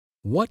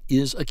What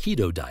is a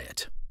keto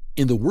diet?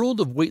 In the world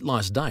of weight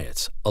loss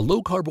diets, a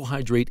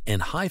low-carbohydrate and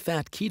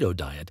high-fat keto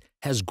diet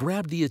has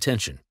grabbed the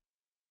attention.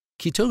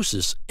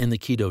 Ketosis and the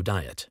keto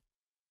diet.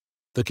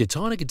 The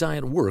ketonic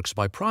diet works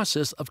by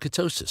process of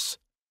ketosis.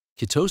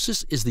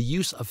 Ketosis is the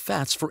use of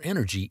fats for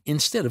energy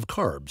instead of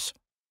carbs.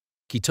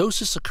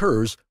 Ketosis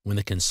occurs when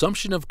the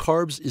consumption of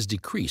carbs is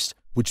decreased,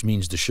 which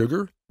means the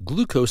sugar,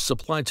 glucose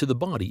supplied to the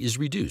body is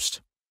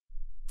reduced.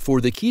 For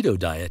the keto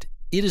diet,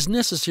 it is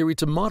necessary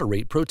to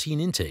moderate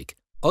protein intake,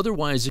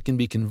 otherwise it can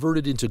be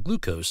converted into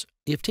glucose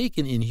if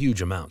taken in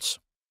huge amounts.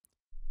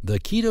 The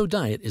keto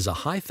diet is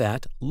a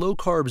high-fat,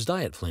 low-carbs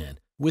diet plan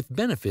with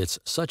benefits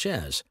such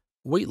as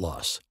weight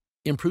loss,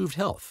 improved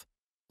health,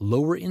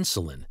 lower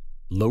insulin,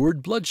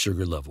 lowered blood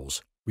sugar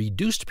levels,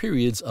 reduced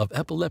periods of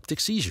epileptic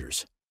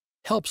seizures,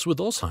 helps with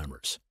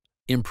Alzheimer's,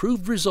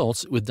 improved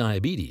results with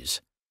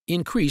diabetes,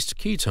 increased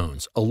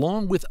ketones,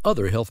 along with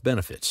other health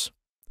benefits.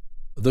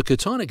 The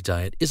ketonic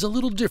diet is a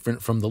little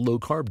different from the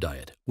low-carb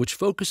diet, which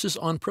focuses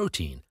on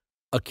protein.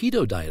 A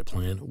keto diet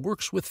plan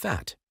works with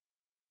fat.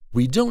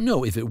 We don't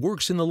know if it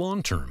works in the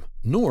long term,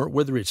 nor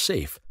whether it's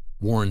safe,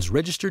 warns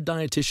registered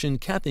dietitian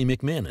Kathy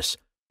McManus,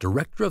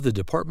 director of the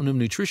Department of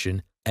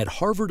Nutrition at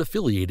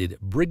Harvard-affiliated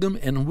Brigham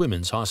and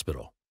Women's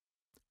Hospital.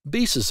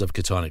 Basis of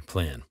ketonic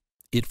plan.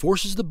 It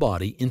forces the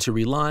body into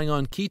relying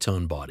on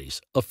ketone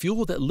bodies, a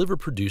fuel that liver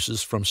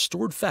produces from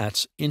stored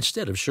fats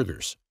instead of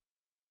sugars.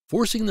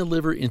 Forcing the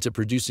liver into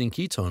producing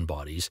ketone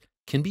bodies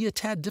can be a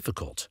tad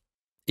difficult.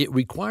 It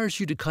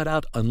requires you to cut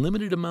out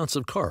unlimited amounts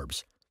of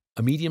carbs.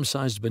 A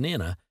medium-sized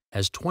banana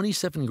has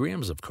 27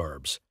 grams of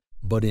carbs,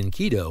 but in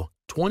keto,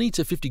 20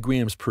 to 50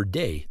 grams per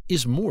day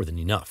is more than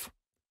enough.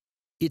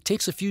 It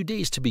takes a few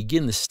days to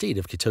begin the state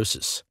of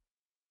ketosis.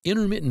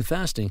 Intermittent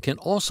fasting can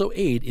also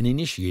aid in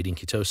initiating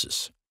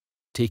ketosis.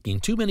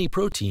 Taking too many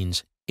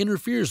proteins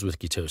interferes with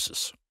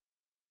ketosis.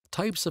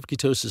 Types of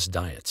ketosis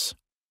diets.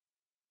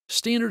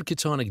 Standard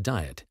ketonic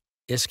diet,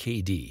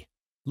 SKD,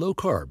 low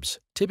carbs,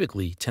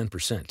 typically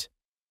 10%.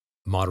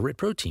 Moderate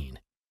protein,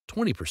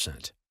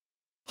 20%.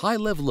 High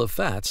level of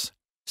fats,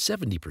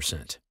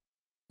 70%.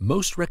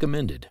 Most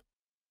recommended.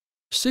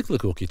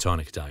 Cyclical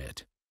ketonic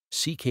diet,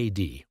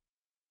 CKD.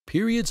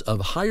 Periods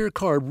of higher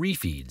carb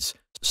refeeds,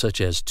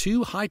 such as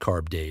 2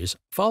 high-carb days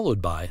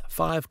followed by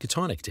 5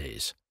 ketonic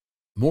days.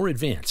 More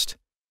advanced.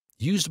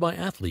 Used by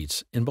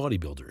athletes and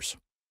bodybuilders.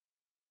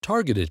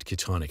 Targeted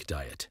ketonic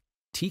diet,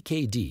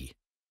 TKD.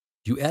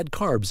 You add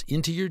carbs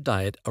into your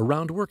diet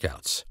around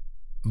workouts.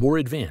 More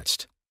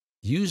advanced.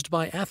 Used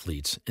by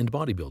athletes and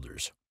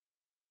bodybuilders.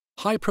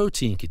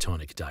 High-protein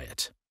ketonic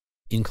diet.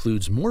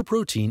 Includes more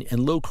protein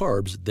and low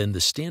carbs than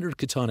the standard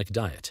ketonic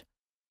diet.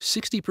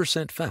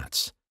 60%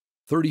 fats,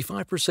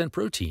 35%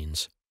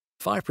 proteins,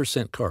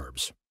 5%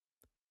 carbs.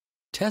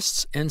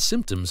 Tests and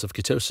symptoms of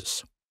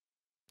ketosis.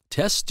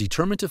 Tests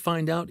determined to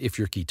find out if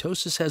your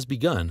ketosis has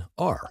begun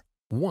are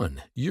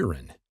 1.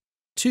 Urine,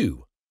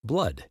 2.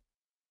 Blood,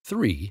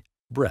 3.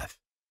 Breath.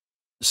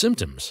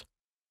 Symptoms: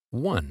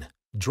 1.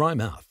 Dry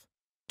mouth,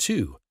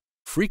 2.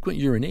 Frequent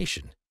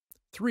urination,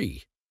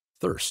 3.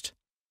 Thirst,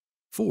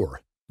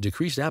 4.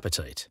 Decreased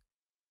appetite.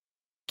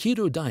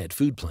 Keto diet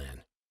food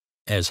plan.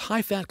 As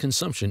high-fat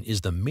consumption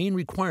is the main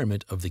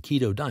requirement of the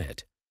keto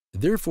diet,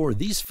 therefore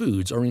these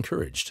foods are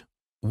encouraged.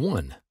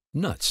 1.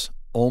 Nuts,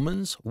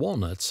 almonds,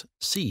 walnuts,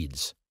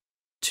 seeds.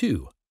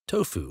 2.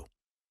 Tofu.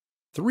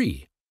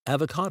 3.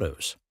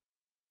 Avocados.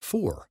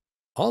 4.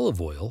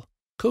 Olive oil,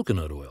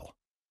 coconut oil.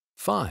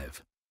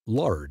 5.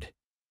 Lard.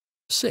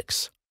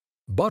 6.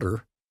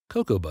 Butter,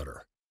 cocoa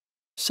butter.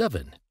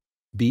 7.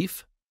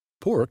 Beef,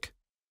 pork,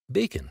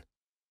 bacon.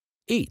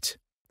 8.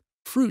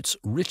 Fruits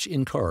rich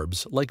in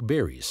carbs like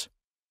berries.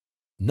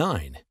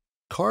 9.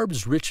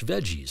 Carbs-rich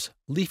veggies,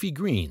 leafy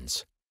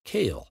greens,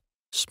 kale,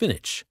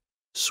 spinach,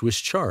 Swiss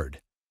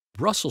chard,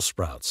 Brussels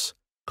sprouts,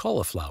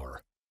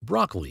 cauliflower,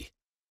 broccoli,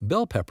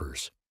 bell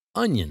peppers,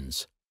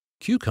 onions,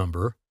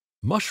 cucumber,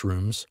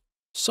 mushrooms,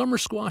 summer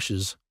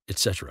squashes,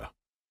 etc.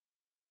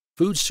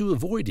 Foods to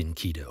avoid in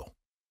keto.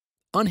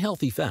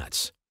 Unhealthy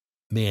fats,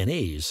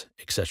 mayonnaise,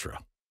 etc.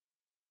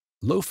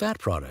 Low-fat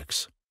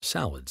products,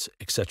 salads,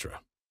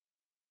 etc.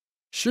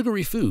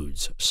 Sugary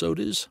foods,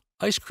 sodas,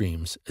 ice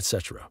creams,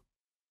 etc.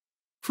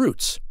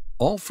 Fruits,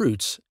 all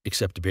fruits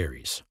except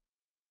berries.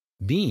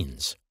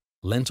 Beans,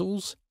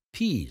 lentils,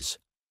 peas,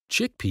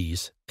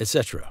 chickpeas,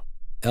 etc.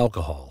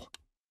 Alcohol.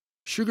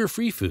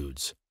 Sugar-free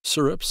foods,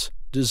 syrups,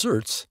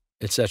 desserts,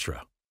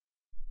 etc.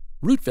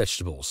 Root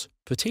vegetables,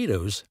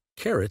 potatoes,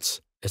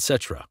 carrots,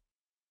 etc.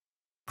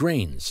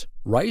 Grains,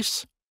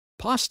 rice,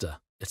 pasta,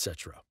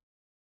 etc.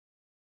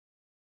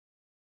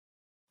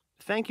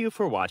 Thank you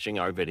for watching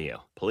our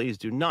video. Please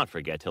do not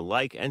forget to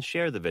like and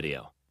share the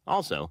video.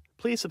 Also,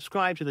 please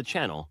subscribe to the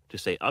channel to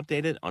stay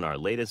updated on our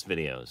latest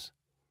videos.